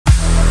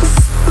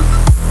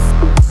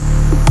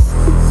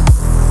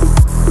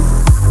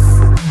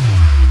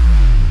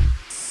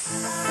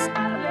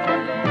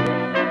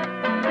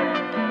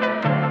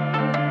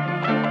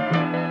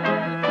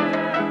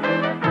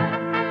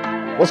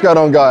What's going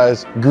on,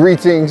 guys?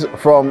 Greetings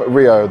from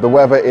Rio. The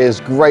weather is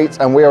great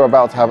and we are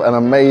about to have an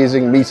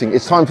amazing meeting.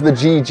 It's time for the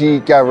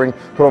GG Gathering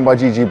put on by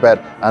GG.Bet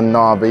and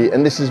NAVI,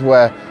 and this is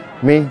where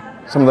me,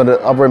 some of the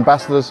other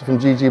ambassadors from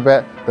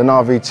GG.Bet, the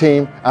NAVI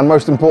team, and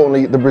most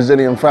importantly, the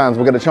Brazilian fans,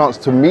 will get a chance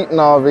to meet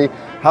NAVI,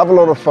 have a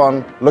lot of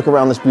fun, look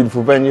around this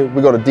beautiful venue.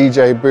 We've got a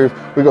DJ booth,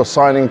 we've got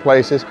signing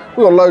places,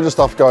 we've got loads of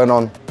stuff going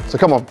on. So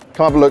come on,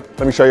 come have a look,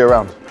 let me show you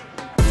around.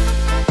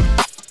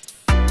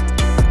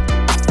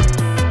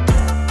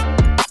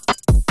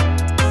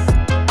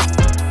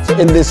 So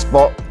in this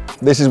spot,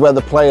 this is where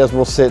the players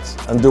will sit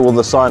and do all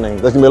the signing.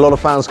 There's gonna be a lot of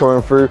fans coming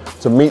through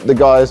to meet the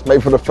guys,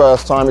 maybe for the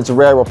first time. It's a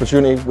rare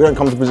opportunity. We don't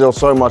come to Brazil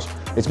so much.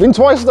 It's been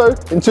twice though,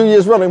 in 2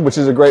 years running, which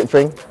is a great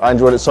thing. I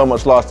enjoyed it so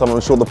much last time.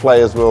 I'm sure the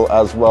players will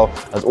as well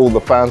as all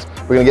the fans.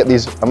 We're gonna get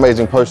these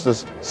amazing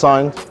posters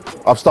signed.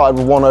 I've started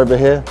with one over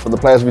here, but the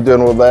players will be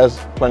doing all theirs,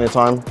 plenty of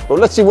time. But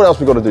let's see what else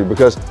we've got to do,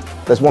 because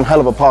there's one hell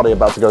of a party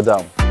about to go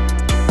down.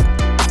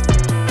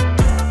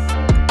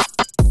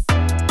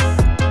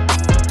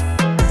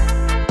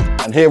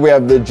 And here we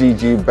have the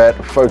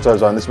GG.Bet photo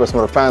zone. This is where some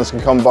of the fans can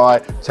come by,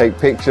 take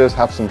pictures,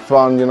 have some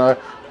fun, you know,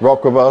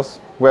 rock with us.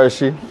 Where is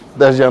she?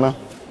 There's Jenna.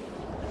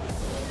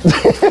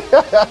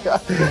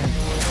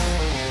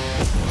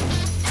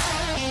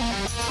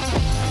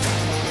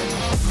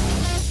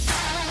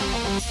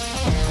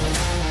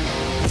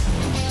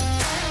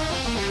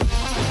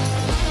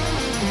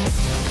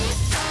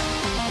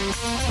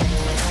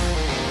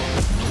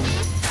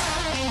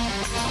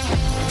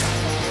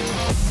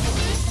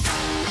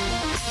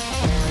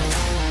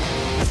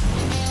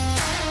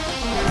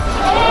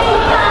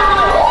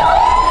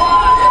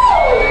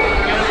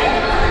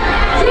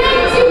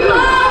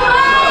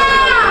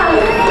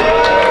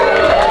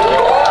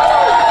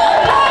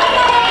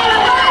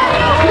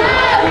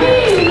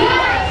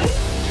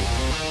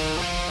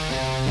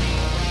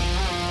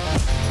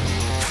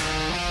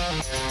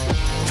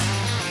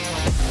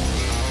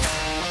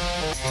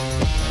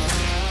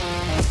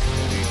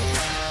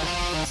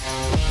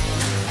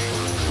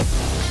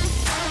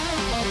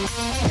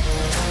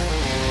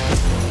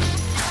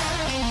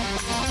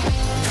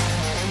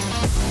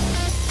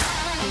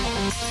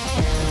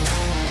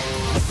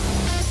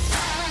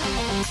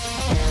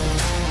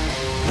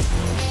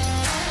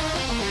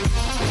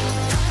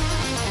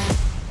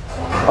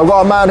 I've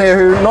got a man here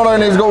who not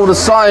only has got all the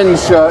signed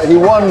shirt, he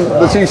won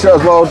the t-shirt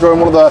as well during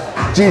one of the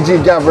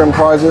GG Gathering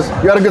prizes.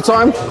 You had a good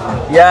time?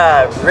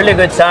 Yeah, really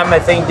good time. I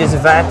think this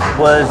event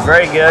was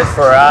very good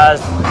for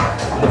us.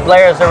 The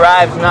players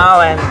arrived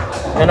now, and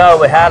you know,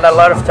 we had a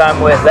lot of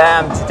time with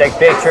them to take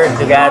pictures,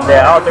 to get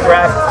the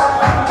autograph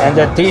and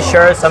the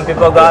t-shirts. Some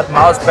people got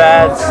mouse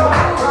pads,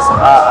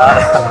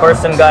 a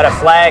person got a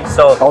flag,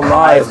 so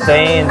nice. I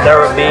think there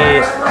will be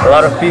a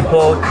lot of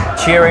people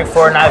cheering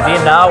for NAVI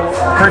now,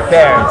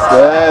 prepared.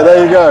 Yeah,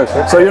 there you go.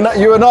 So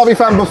you a NAVI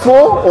fan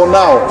before or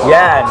now?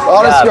 Yeah,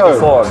 oh, let's go.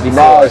 Before.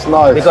 Nice,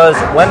 nice. Because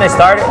when I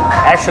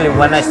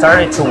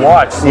started to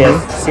watch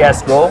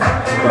CSGO,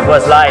 it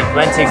was like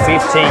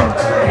 2015,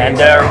 and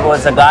there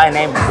was a guy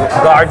named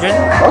Guardian.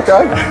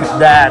 Okay.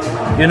 That,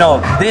 you know,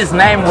 this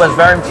name was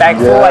very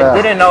impactful. Yeah. I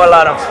didn't know a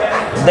lot of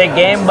the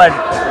game, but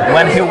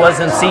when he was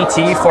in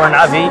CT for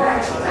NAVI,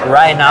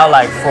 right now,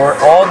 like for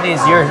all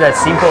these years that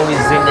Simple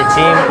is in the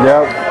team,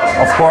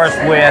 of course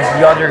with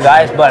the other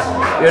guys, but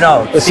you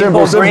know,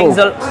 Simple brings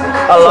a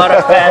lot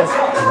of fans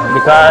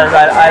because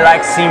I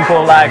like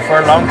Simple like for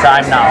a long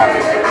time now.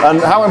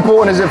 And how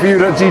important is it for you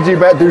that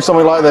GG.Bet do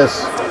something like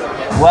this?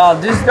 Well,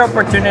 this is the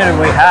opportunity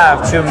we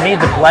have to meet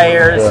the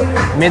players,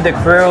 meet the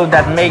crew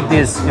that make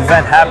this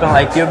event happen,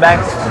 like you,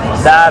 Banks,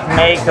 that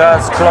make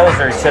us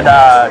closer to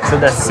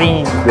the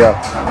scene. Yeah.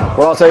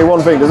 Well, I'll tell you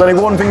one thing. There's only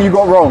one thing you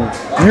got wrong.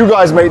 You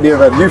guys make the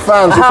event. You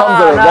fans who come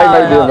to it, they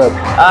make the event.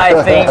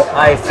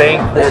 I think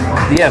that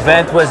the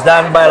event was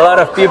done by a lot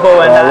of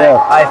people, and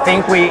I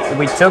think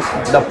we took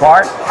the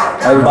part.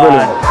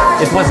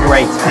 But it was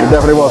great. It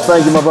definitely was.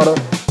 Thank you, my brother.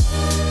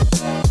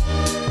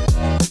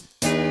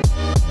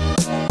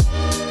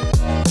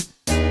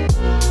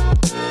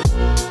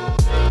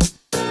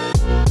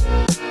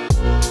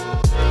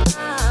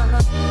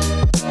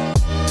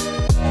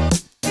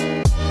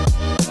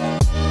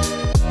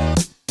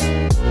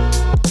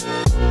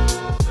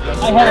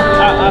 I had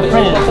a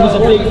friend who's a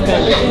big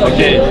fan.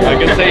 Okay, I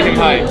can say him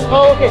hi.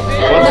 Oh, okay.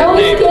 What's Não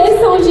his name?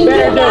 esqueçam de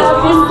entregar a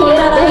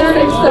viseira na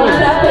recepção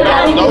para pegar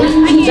o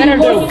brinde de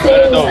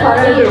vocês.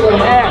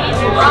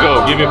 Go,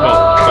 give me phone.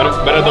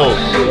 Better do.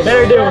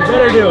 Better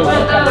do.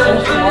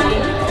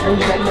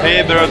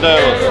 Hey, brother.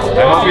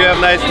 I hope you have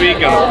a nice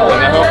weekend, and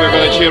I hope you're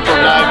gonna cheer for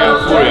NAVI and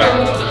Furia.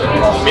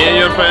 Me and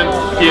your friends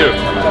here.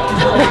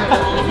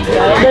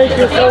 Thank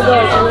you so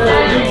much.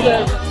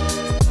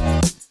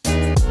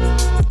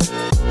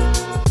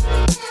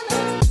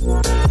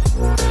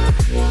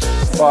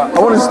 I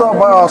want to start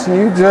by asking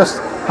you just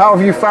how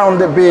have you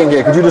found it being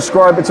here? Could you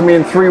describe it to me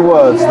in 3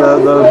 words,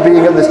 the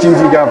being at this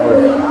GG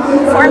Gathering?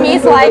 For me,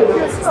 it's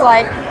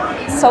like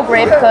so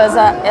great because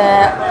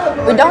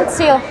we don't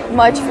see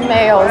much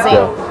females in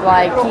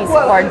like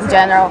esports in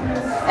general.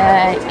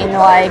 in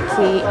like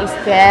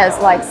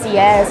FPS, like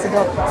CS.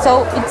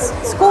 So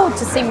it's cool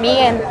to see me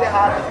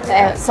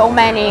and so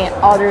many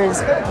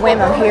others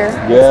women here.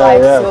 It's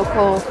like so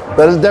cool.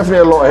 There's definitely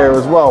a lot here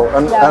as well.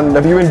 And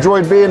have you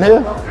enjoyed being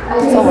here?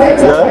 So much,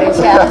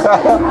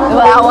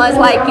 well, I was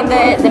like in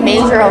the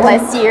major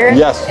last year.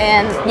 Yes.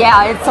 And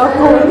yeah, it's so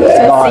cool to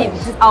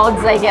see all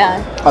this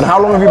again. And how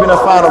long have you been a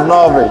fan of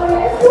NAVI?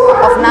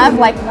 Of NAVI,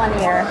 like 1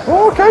 year.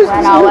 Oh, okay,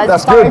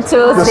 that's good.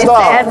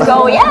 Let's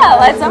go. Yeah,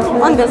 let's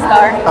on the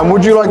start. And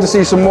would you like to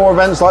see some more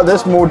events like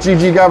this, more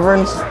GG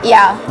gatherings?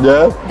 Yeah.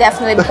 Yeah.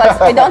 Definitely, because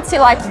we don't see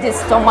like this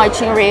so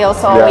much in Rio.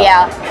 So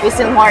yeah, we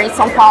see more in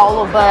São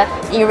Paulo, but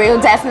in Rio,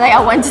 definitely, I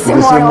want to see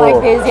more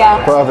like this.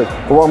 Yeah. Perfect.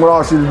 Well, what I'm going to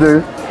ask you to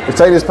do is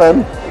take this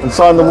pen and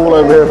sign the wall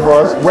over here for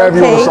us, wherever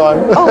you want to sign.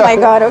 Oh my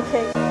God.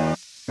 Okay.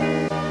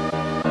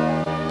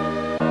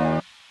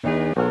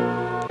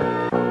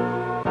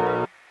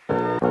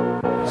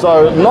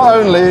 So not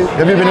only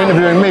have you been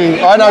interviewing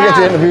me, I now get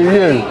to interview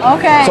you.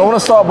 Okay. So I want to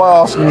start by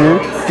asking you,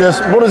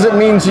 just what does it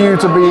mean to you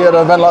to be at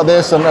an event like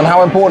this, and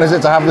how important is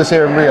it to have this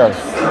here in Rio?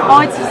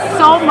 Oh, it's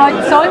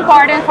so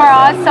important for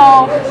us.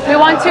 So we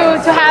want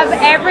to have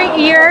every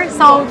year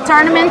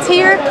tournaments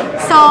here.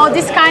 So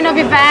this kind of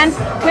event,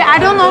 I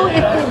don't know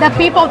if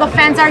the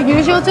fans are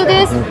usual to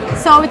this.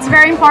 So it's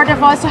very important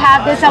for us to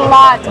have this a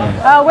lot.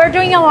 We're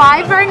doing a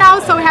live right now,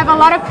 so we have a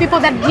lot of people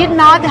that did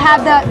not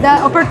have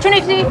the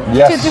opportunity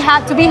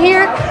to be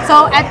here.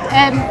 So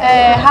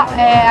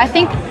I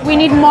think we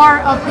need more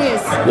of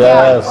this.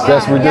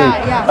 Yes, we do.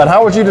 And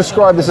how would you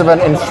describe this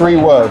event in 3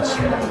 words?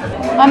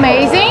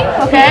 Amazing.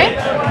 Okay.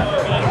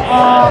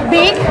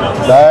 Big.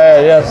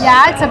 Yes.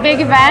 Yeah, it's a big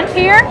event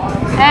here.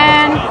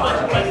 And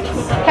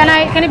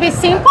can it be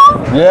simple?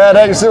 Yeah,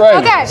 that's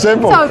right. Okay.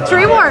 Simple. So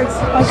 3 words.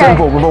 Okay.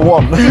 Simple with a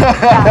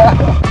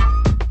 1.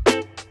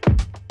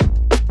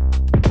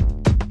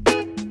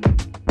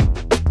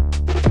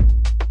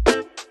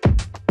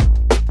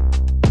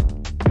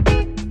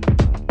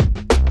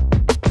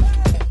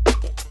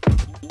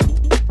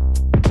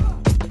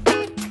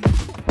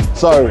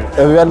 So,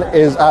 the event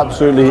is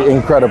absolutely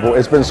incredible.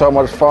 It's been so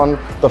much fun.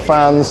 The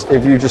fans,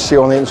 if you just see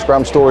on the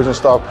Instagram stories and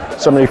stuff,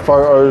 so many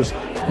photos.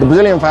 The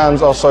Brazilian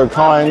fans are so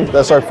kind,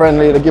 they're so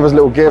friendly, they give us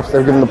little gifts,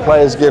 they've given the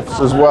players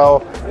gifts as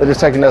well. They're just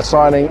taking their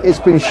signing. It's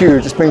been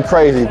huge, it's been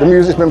crazy. The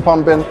music's been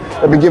pumping,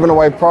 they've been giving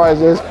away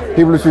prizes.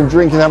 People have been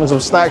drinking, having some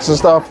snacks and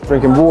stuff,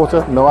 drinking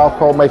water, no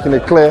alcohol, making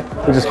it clear.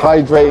 We're just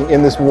hydrating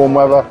in this warm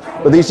weather.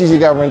 But these GG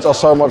gatherings are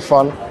so much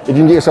fun. If you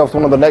can get yourself to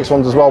one of the next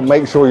ones as well,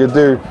 make sure you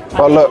do.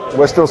 But look,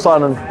 we're still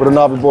signing with the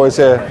NAVI boys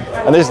here,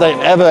 and this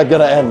ain't ever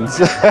gonna end.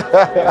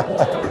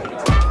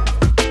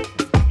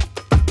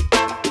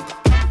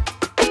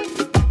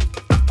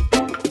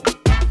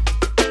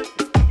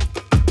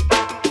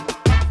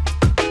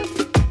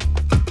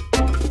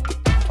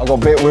 I've got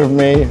Bit with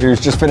me, who's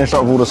just finished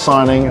up with all the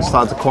signing and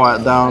started to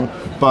quiet down.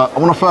 But I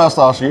want to first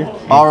ask you,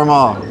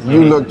 RMR,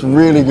 you looked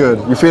really good.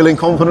 You feeling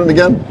confident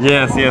again?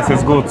 Yes,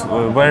 it's good.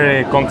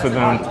 Very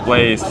confident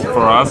place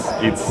for us.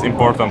 It's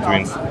important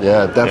wins.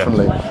 Yeah,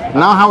 definitely. Yeah.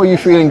 Now, how are you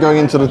feeling going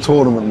into the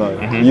tournament though?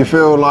 You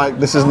feel like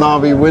this is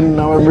NAVI win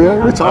now in Rio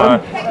every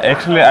time?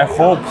 Actually, I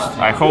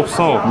hope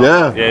so.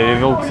 Yeah,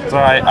 we will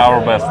try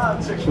our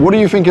best. What do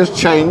you think has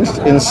changed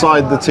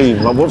inside the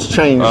team? Like, what's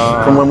changed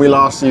from when we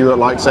last see you at,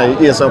 like, say,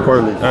 ESL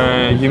Pro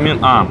League? You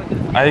mean,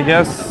 I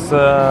guess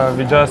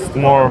we just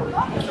more,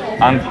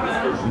 and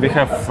we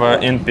have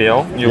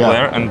NPL, new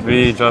player, and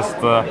we just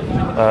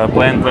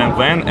plan,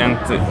 and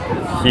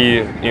he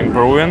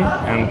improving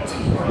and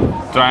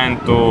trying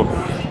to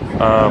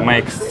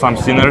make some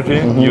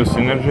synergy, new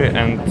synergy,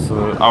 and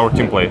our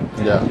team play.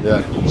 Yeah.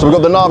 So we've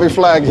got the NAVI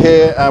flag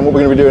here, and what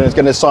we're going to be doing is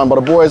getting it signed by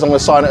the boys. I'm going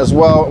to sign it as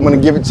well. I'm going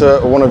to give it to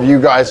one of you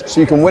guys so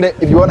you can win it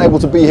if you weren't able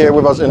to be here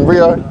with us in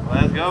Rio.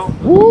 Let's go.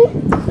 Woo.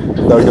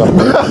 There we go.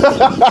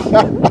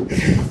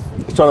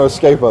 He's trying to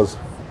escape us.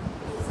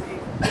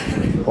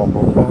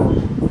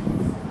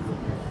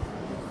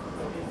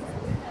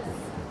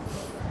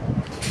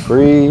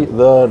 Free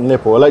the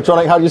nipple.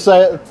 Electronic, how do you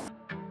say it?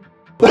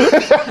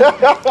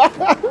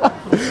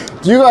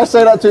 Do you guys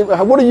say that too?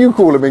 What do you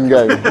call him in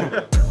game?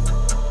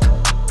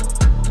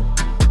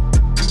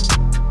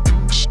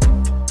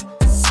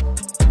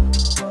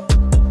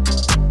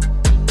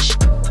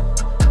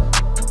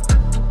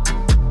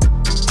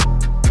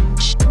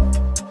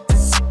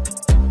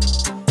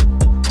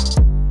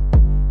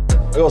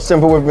 I've got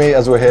Simple with me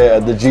as we're here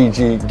at the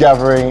GG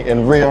Gathering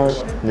in Rio.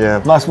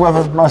 Yeah. Nice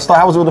weather, nice start.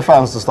 How was it with the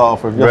fans to start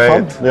off with? You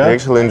had fun? Yeah? I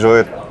actually enjoy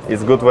it.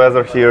 It's good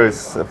weather here,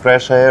 it's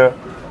fresh air,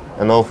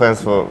 and all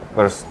fans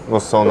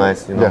was so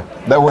nice, you know. Yeah,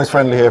 they're always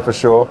friendly here for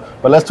sure.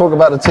 But let's talk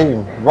about the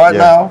team. Right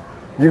now,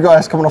 you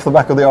guys coming off the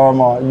back of the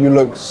RMR, you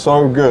look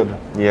so good.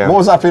 Yeah. What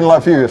was that feeling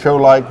like for you? You feel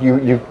like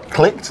you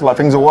clicked, like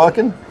things are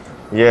working?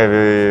 Yeah,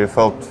 we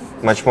felt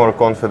much more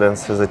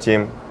confidence as a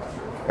team,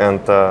 and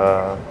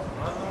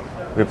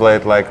we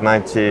played like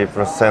 90%,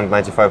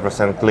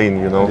 95% clean,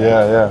 you know.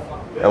 Yeah.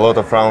 A lot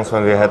of rounds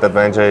when we had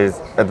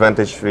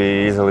advantage,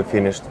 we easily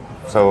finished.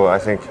 So I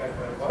think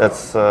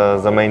that's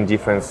the main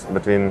difference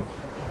between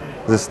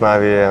this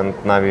NAVI and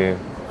NAVI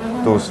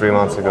 2-3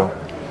 months ago.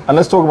 And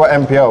let's talk about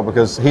MPL,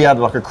 because he had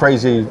like a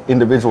crazy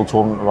individual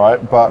tournament, right?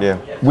 But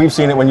we've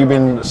seen it when you've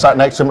been sat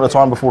next to him at the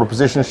time before the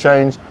positions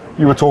changed.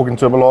 You were talking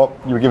to him a lot,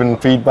 you were giving him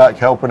feedback,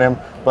 helping him.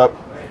 But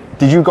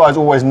did you guys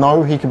always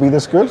know he could be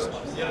this good?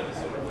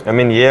 I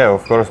mean, yeah,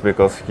 of course,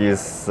 because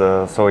he's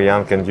so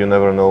young and you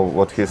never know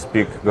what his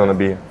peak gonna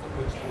be.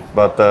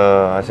 But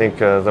I think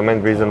the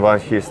main reason why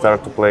he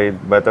started to play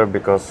better,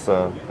 because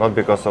not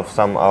because of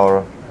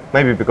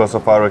maybe because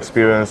of our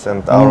experience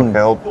and our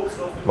help,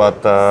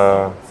 but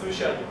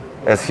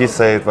as he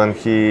said, when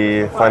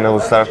he finally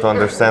started to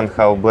understand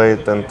how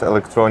blade and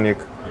electronic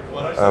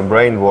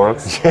brain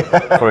works,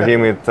 for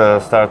him it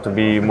started to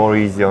be more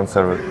easy on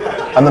server.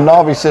 And the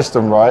NAVI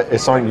system, right,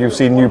 is something you've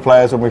seen new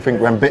players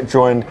when Bit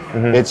joined.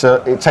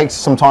 It takes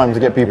some time to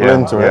get people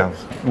into it.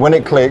 When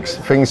it clicks,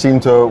 things seem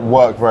to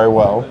work very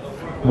well.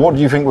 What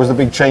do you think was the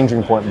big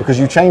changing point? Because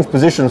you changed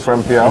positions for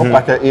MPL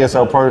back at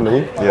ESL Pro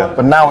League,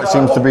 but now it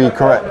seems to be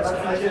correct.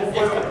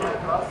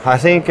 I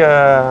think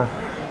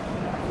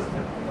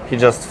he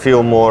just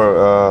feel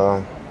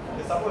more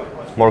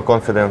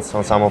confidence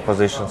on some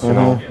positions, you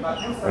know.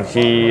 And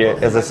he,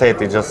 as I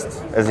said, it just,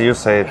 as you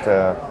said,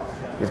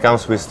 it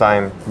comes with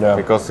time,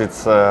 because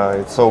it's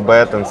so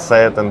bad and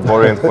sad and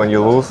boring when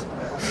you lose,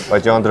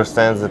 but you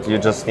understand that you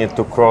just need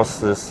to cross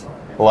this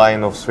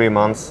line of 3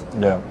 months,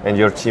 and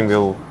your team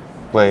will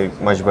play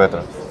much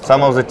better.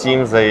 Some of the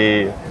teams,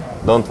 they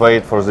don't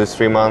wait for these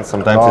 3 months,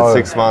 sometimes it's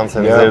 6 months,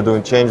 and they're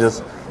doing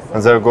changes,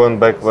 and they're going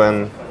back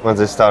when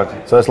they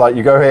started. So it's like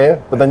you go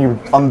here, but then you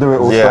undo it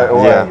all straight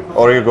away.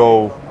 Or you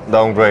go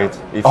downgrade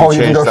if you change.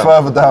 You can go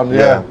further down,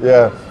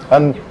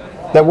 And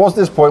there was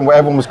this point where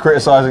everyone was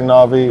criticising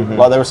NAVI,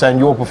 like they were saying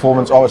your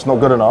performance, it's not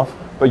good enough.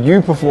 But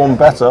you perform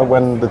better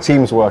when the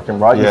team's working,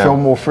 right? You feel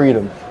more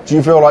freedom. Do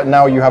you feel like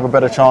now you have a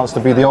better chance to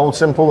be the old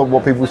Simple of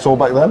what people saw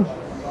back then?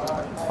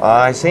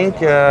 I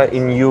think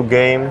in new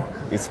game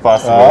it's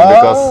possible,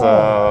 because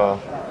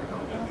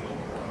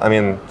I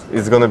mean,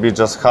 it's gonna be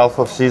just half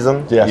of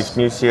season if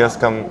new CS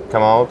come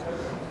out,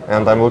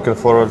 and I'm looking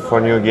forward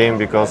for new game,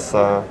 because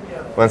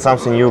when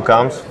something new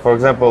comes, for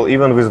example,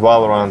 even with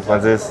Valorant,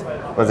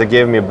 when they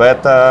gave me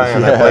beta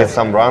and I played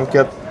some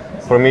ranked,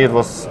 for me it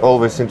was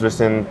always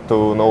interesting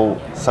to know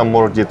some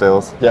more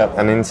details.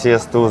 And in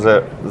CS2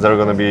 there are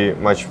gonna be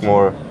much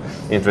more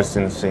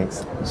interesting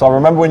things. So I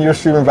remember when you were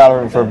streaming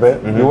Valorant for a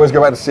bit, you always go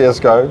back to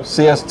CSGO.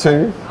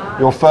 CS2,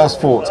 your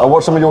first thoughts. I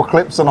watched some of your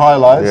clips and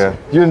highlights.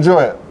 You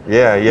enjoy it?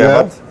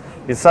 Yeah, but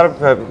it's sort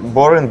of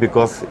boring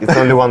because it's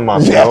only one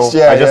map, you know?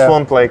 I just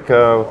want like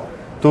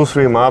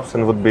 2-3 maps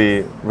and would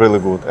be really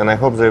good. And I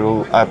hope they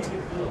will add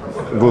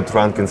good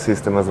ranking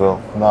system as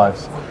well.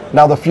 Nice.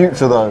 Now the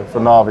future though for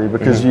NAVI,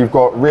 because you've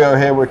got Rio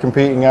here we're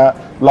competing at.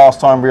 Last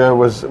time Rio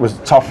was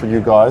tough for you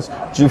guys.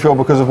 Do you feel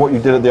because of what you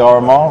did at the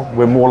RMR,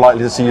 we're more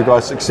likely to see you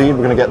guys succeed?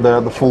 We're going to get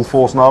the full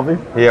force NAVI?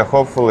 Yeah,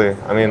 hopefully.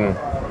 I mean,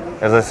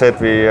 as I said,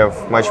 we have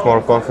much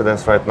more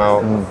confidence right now,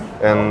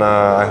 and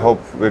I hope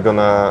we're going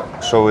to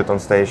show it on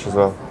stage as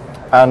well.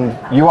 And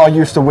you are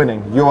used to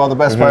winning. You are the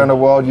best player in the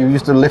world. You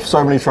used to lift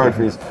so many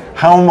trophies.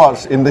 How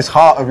much in this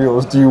heart of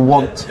yours do you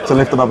want to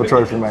lift another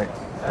trophy, mate?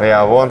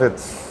 Yeah, I want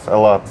it a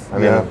lot. I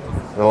mean,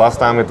 the last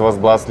time it was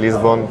Blast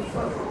Lisbon,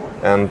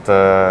 and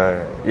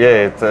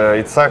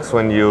it sucks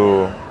when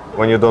you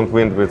don't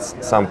win with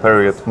some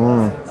period.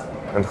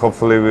 And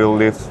hopefully we'll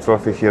lift the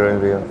trophy here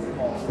in Rio.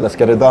 Let's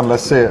get it done.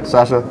 Let's see it.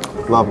 Sasha,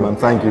 love, man.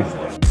 Thank you.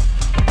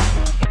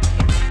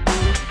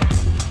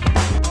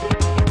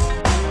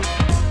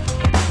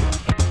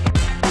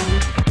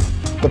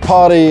 The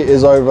party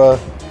is over.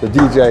 The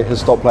DJ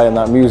has stopped playing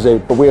that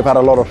music, but we have had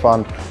a lot of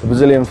fun. The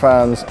Brazilian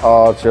fans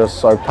are just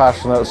so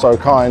passionate, so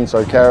kind,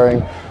 so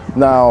caring.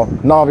 Now,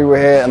 NAVI were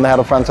here and they had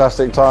a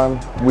fantastic time.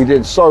 We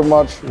did so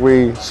much.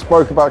 We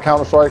spoke about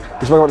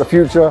Counter-Strike, we spoke about the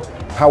future,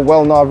 how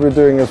well NAVI were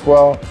doing as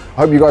well.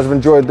 I hope you guys have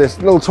enjoyed this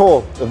little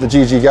tour of the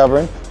GG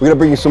Gathering. We're gonna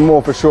bring you some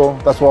more for sure.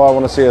 That's what I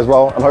wanna see as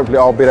well, and hopefully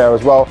I'll be there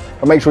as well.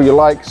 And make sure you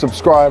like,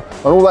 subscribe,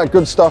 and all that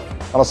good stuff,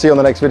 and I'll see you on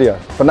the next video.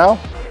 For now,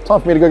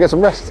 time for me to go get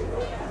some rest.